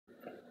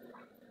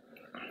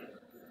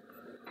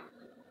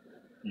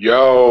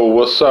Yo,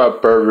 what's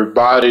up,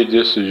 everybody?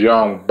 This is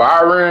young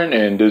Byron,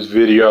 and this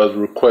video is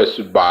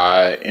requested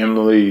by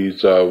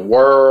Emily's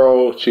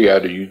World. She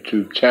had a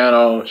YouTube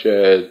channel. She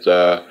has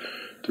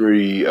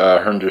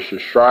 300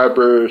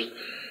 subscribers,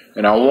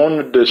 and I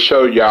wanted to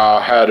show y'all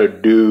how to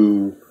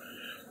do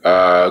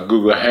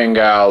Google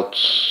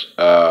Hangouts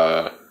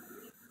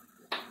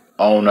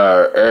on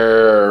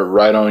air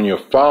right on your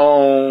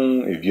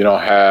phone. If you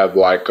don't have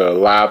like a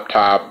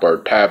laptop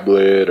or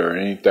tablet or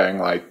anything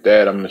like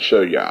that, I'm gonna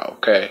show y'all.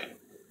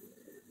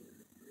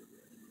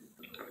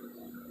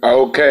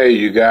 Okay,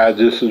 you guys,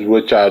 this is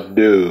what y'all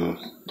do.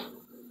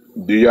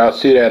 Do y'all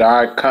see that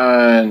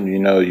icon? You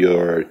know,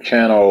 your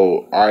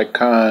channel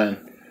icon.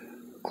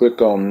 Click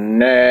on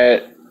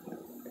that.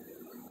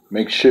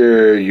 Make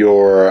sure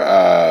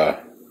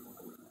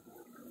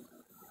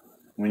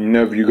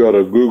whenever you go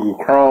to Google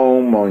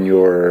Chrome on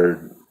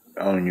your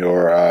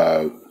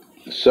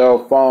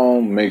cell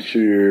phone, make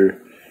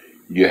sure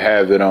you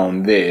have it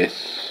on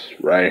this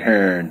right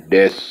here,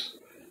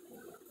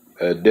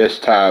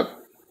 desktop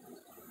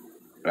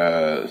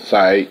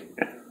site,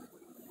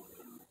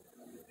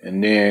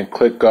 and then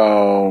click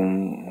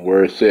on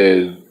where it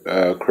says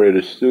create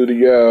a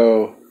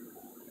studio.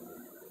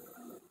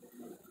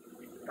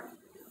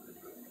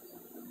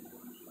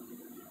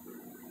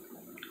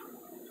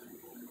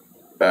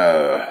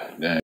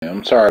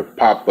 I'm sorry,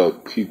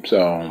 pop-up keeps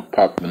on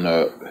popping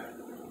up.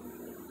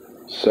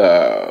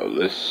 So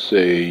let's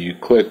see, you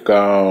click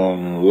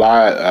on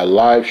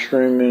live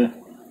streaming.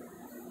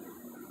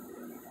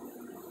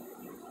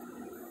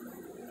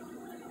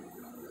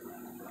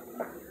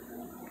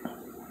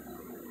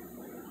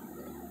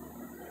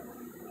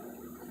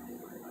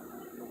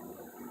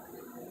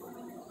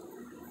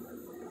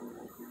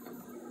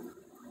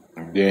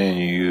 Then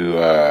you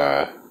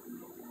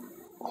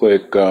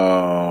click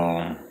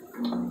on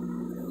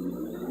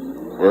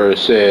where it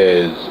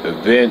says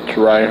events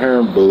right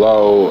here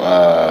below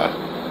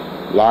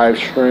live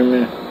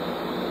streaming.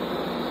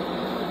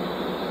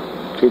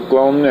 Click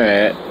on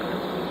that.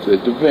 It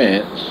says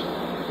events.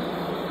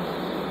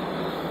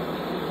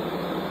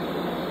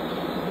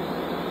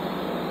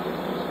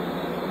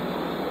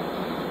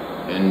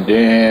 And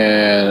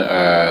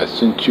then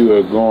since you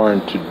are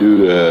going to do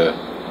the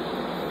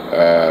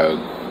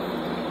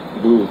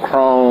Google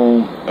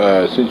Chrome,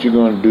 since you're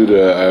going to do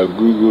the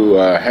Google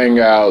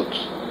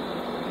Hangouts,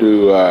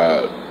 do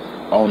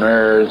on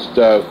air and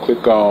stuff,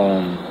 click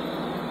on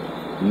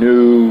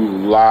new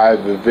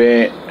live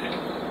event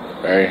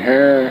right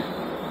here.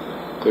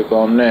 Click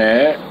on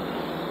that,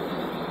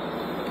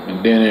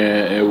 and then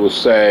it will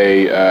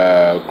say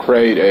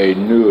create a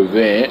new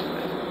event,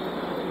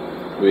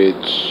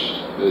 which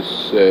let's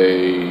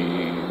say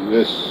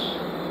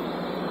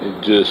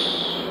it just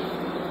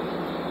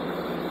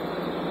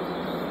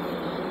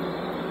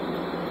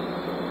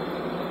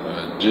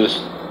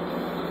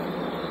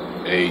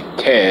a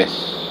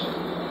test.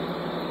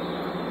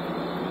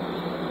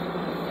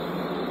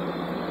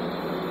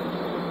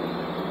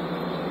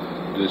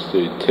 Just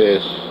a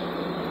test.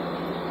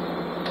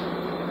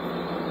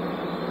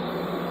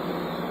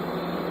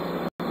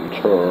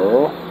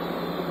 Tutorial.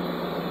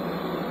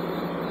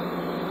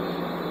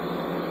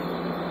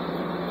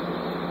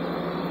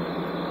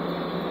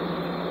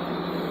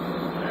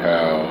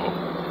 How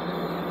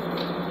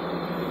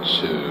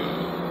to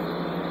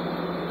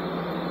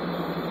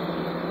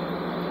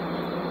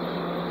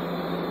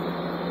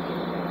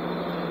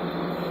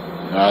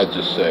I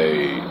just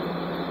say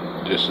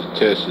just a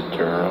test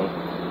tutorial,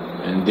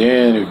 and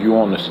then if you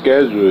want to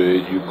schedule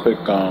it, you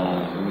click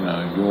on, you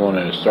know, if you want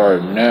to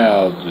start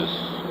now, just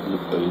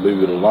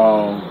leave it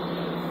alone,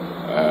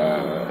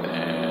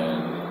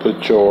 and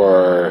put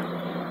your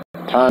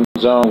time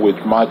zone,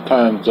 which my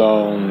time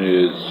zone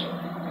is,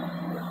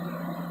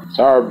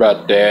 sorry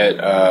about that,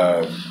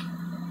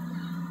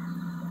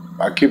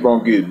 I keep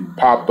on getting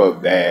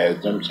pop-up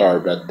ads. I'm sorry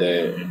about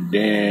that. And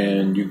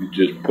then you can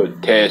just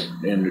put test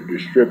in the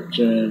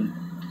description,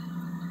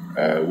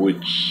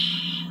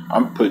 which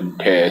I'm putting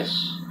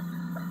test.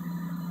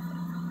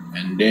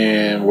 And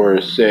then where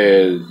it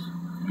says,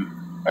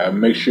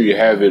 make sure you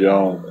have it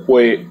on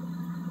quick,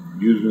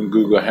 using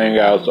Google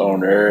Hangouts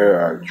on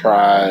air, or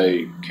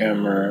try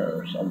camera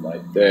or something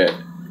like that.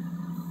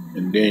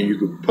 And then you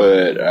could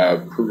put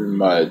pretty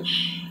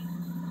much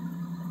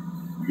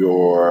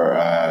your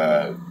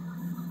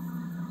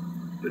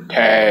the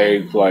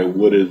tags, like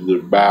what is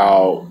it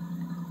about,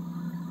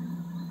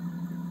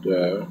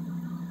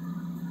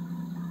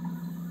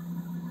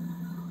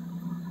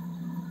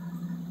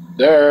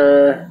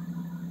 there.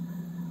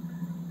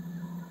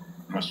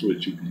 That's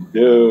what you can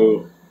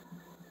do.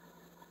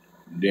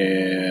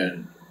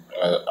 Then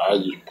I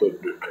just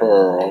put the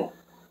tutorial.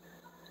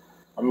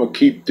 I'm gonna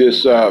keep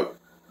this up.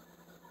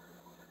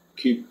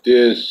 Keep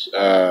this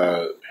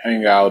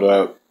hangout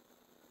up.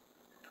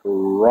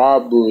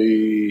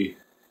 Probably.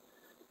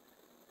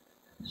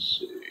 Let's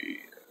see.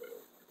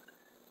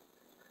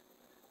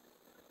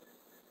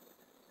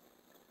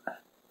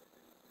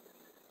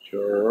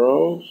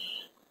 Tutorials.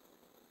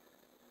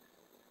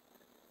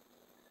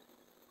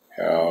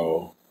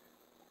 How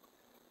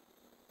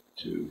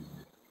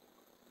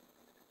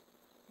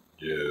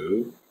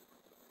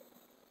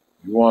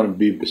want to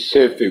be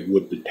specific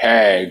with the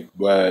tag,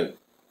 but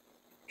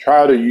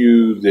try to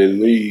use at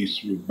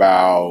least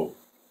about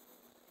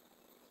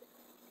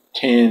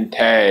 10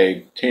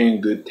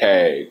 good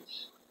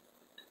tags.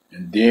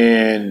 And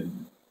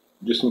then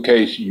just in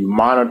case you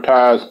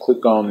monetize,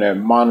 click on that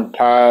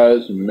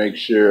monetize and make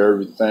sure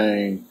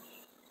everything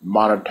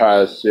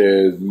monetize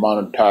says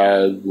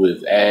monetize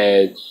with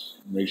ads.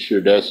 Make sure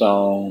that's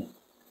on.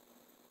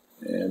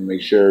 And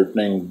make sure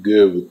everything's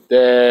good with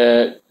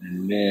that.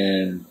 And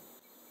then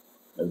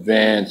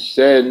advanced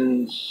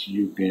settings,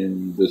 you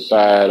can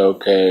decide,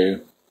 okay,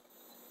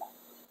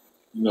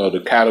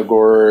 the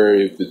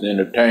category, if it's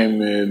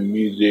entertainment,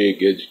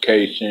 music,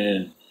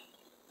 education,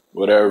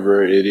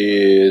 whatever it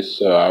is.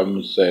 So I'm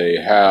going to say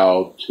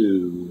how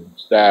to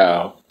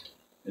style.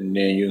 And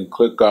then you can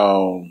click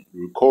on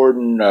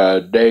recording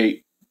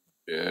date.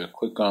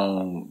 Click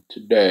on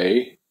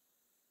today,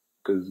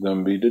 because it's going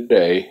to be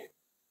today.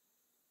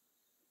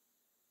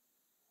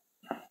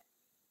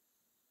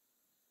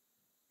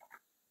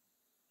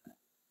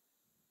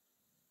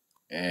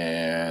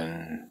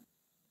 And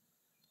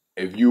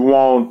if you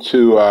want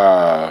to,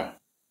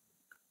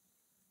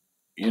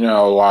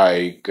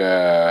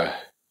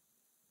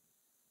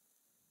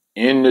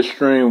 end the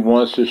stream,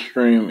 once the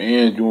stream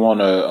ends, you want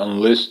to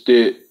unlist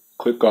it,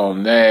 click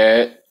on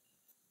that.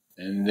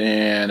 And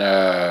then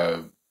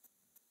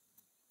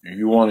if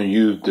you want to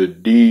use the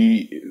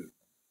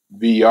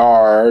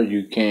DVR,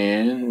 you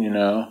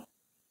can,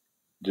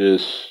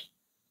 just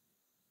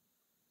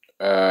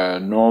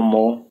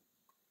normal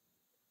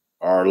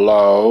or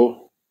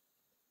low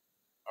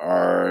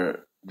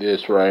or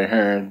this right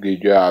here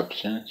gives you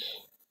options.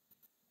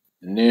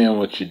 And then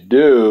what you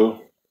do,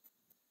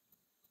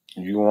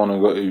 if you want to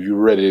go, if you're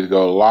ready to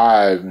go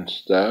live and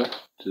stuff,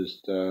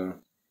 just and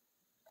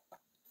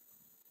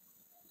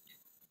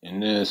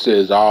then it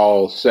says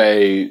all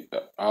save,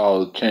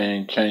 all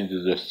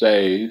changes are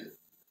saved.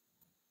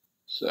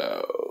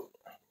 So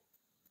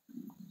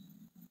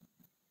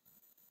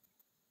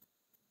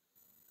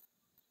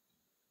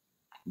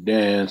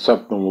then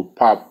something will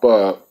pop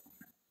up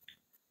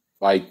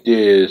like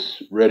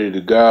this, ready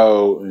to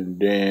go, and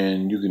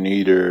then you can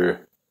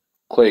either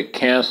click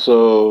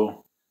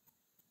cancel,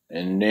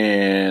 and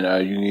then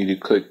you need to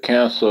click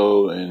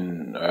cancel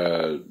and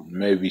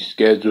maybe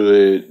schedule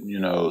it,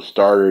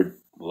 start it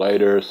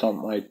later or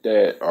something like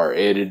that, or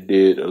edit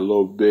it a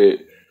little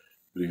bit.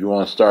 If you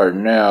want to start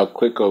now,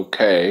 click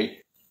OK,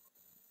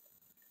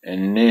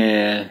 and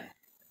then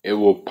it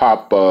will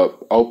pop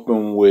up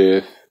open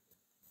with.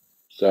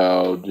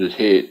 So just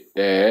hit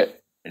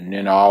that, and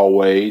then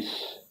always.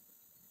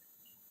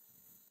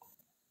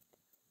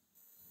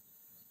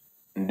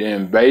 And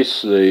then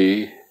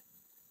basically,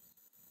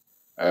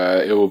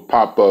 it will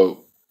pop up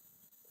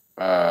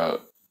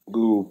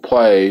Google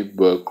Play,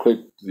 but click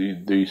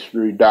these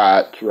three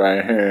dots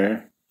right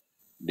here.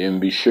 Then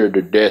be sure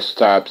the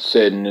desktop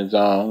setting is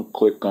on.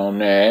 Click on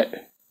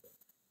that.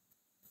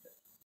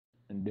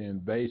 And then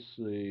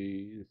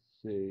basically, let's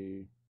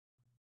see.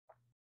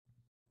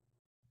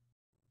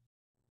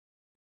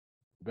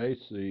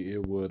 Basically,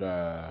 it would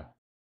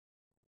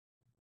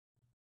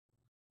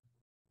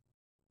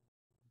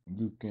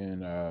you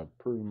can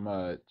pretty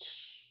much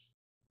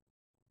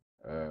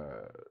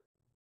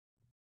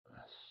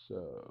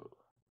so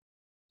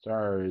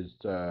sorry, it's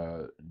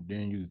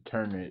then you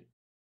turn it.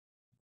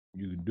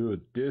 You can do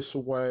it this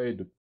way,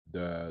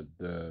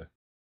 the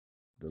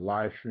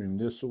live stream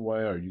this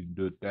way, or you can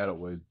do it that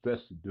way. It's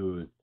best to do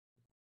it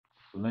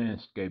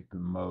landscaping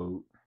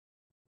mode.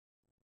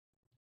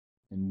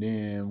 And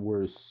then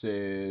where it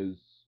says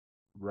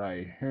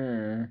right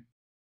here,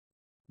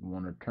 you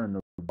want to turn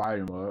the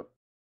volume up.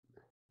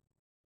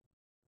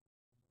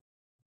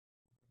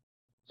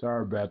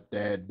 Sorry about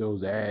that.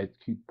 Those ads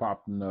keep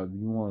popping up.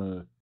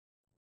 You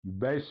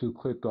basically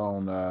click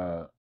on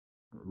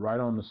right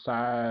on the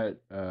side,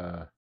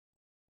 where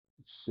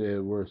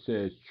it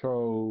says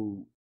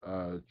troll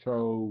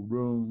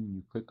room.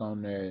 You click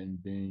on that, and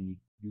then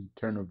you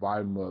turn the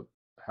volume up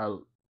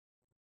how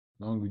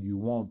long as you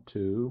want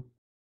to.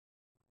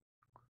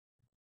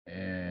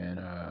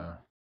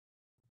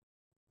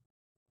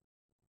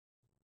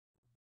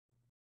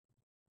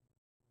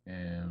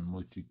 And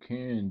what you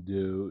can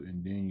do,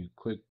 and then you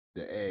click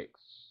the X,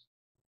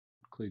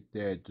 click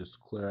that, just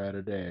clear out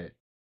of that.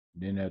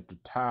 Then at the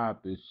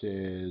top it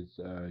says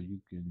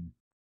you can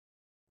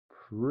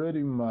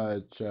pretty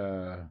much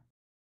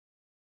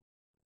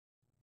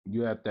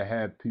you have to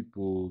have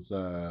people's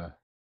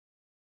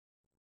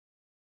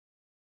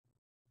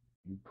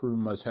you pretty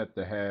much have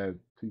to have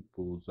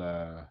people's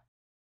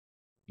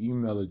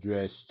email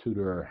address to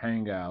their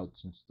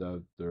Hangouts and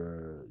stuff,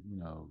 their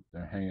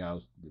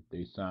Hangouts that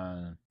they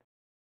sign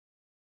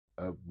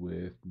up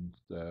with and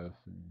stuff.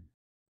 And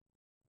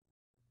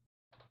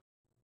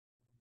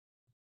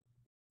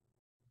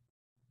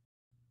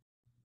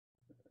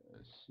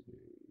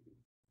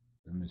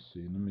let's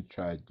see. Let me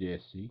try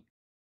Jesse.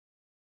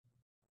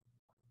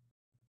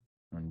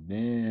 And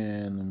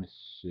then let me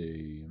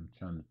see. I'm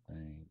trying to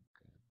think.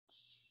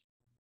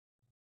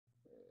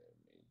 Let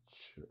me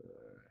try.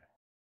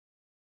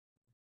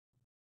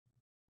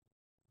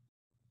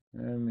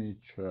 Let me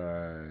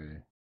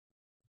try.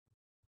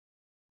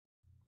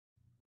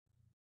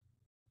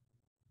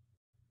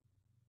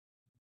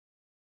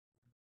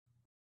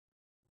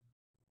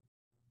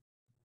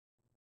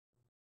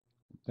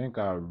 I think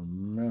I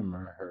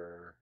remember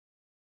her.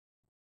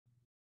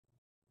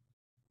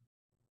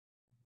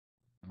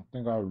 I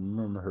think I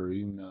remember her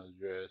email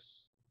address.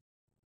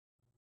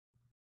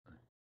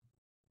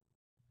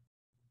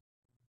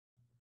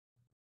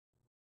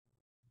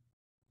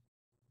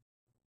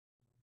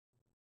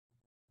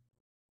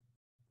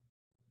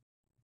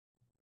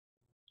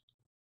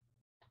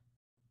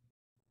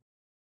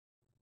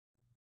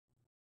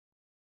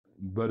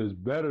 But it's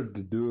better to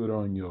do it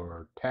on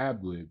your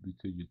tablet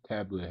because your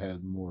tablet has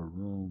more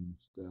room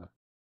and stuff.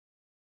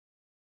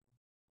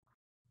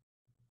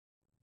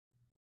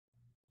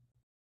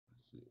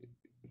 Let's see.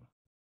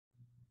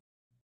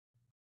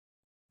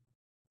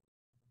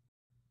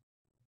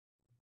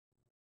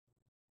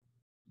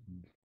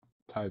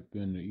 Type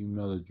in the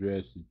email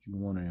address that you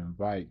want to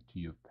invite to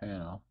your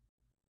panel.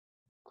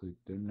 Click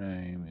their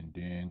name and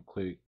then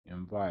click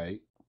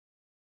invite.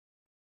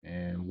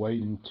 And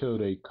wait until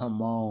they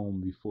come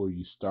on before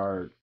you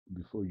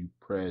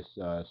press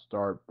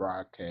start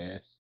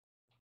broadcast.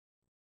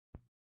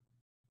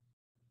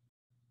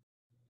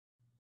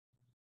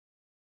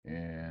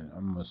 And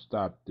I'm gonna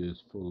stop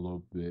this for a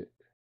little bit.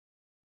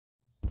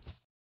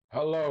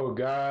 Hello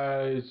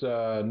guys,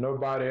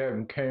 nobody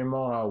haven't came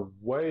on. I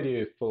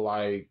waited for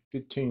like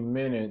 15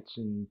 minutes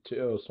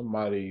until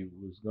somebody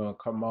was gonna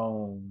come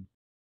on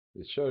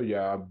to show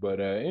y'all.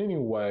 But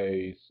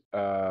anyways,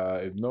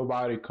 if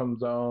nobody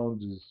comes on,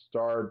 just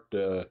start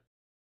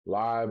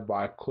live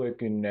by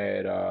clicking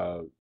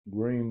that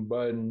green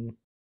button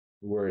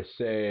where it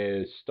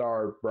says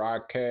start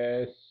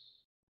broadcast.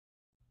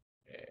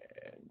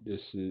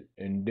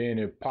 And then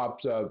it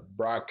pops up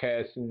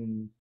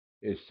broadcasting.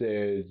 It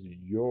says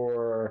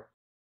your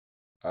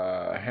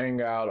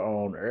Hangout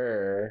on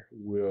air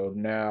will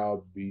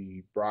now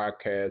be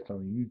broadcast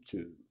on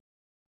YouTube.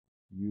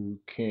 You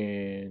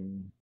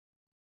can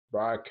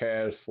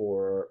broadcast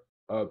for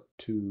up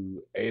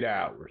to 8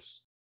 hours.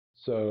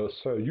 So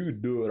you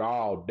do it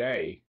all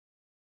day.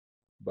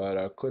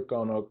 But click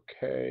on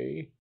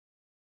OK.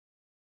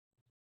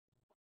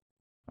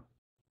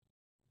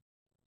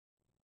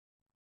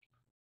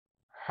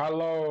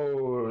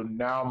 Hello,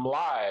 now I'm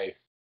live.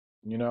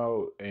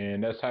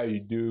 And that's how you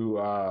do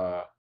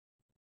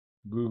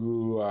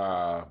Google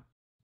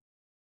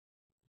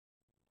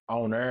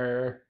on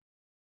air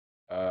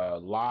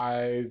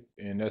live,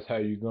 and that's how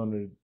you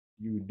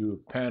do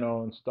a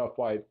panel and stuff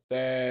like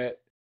that.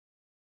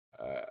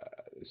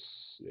 Let's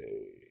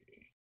see,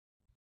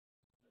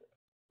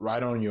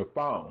 right on your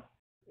phone.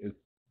 It's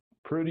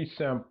pretty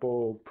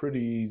simple, pretty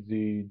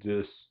easy.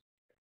 Just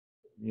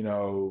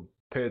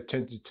pay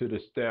attention to the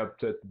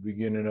steps at the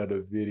beginning of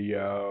the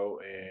video,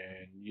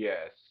 and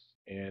yes.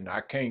 And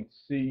I can't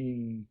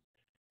see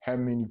how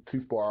many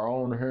people are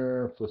on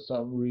here for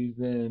some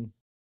reason,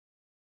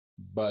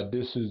 but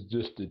this is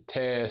just a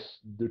test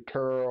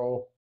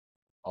tutorial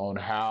on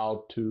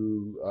how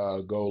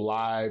to go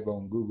live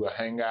on Google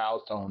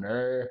Hangouts on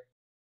air,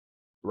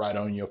 right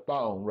on your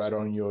phone, right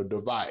on your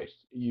device,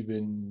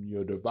 even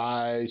your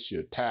device,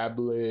 your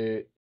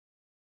tablet,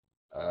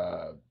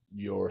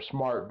 your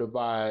smart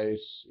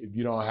device. If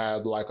you don't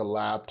have like a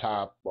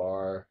laptop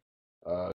or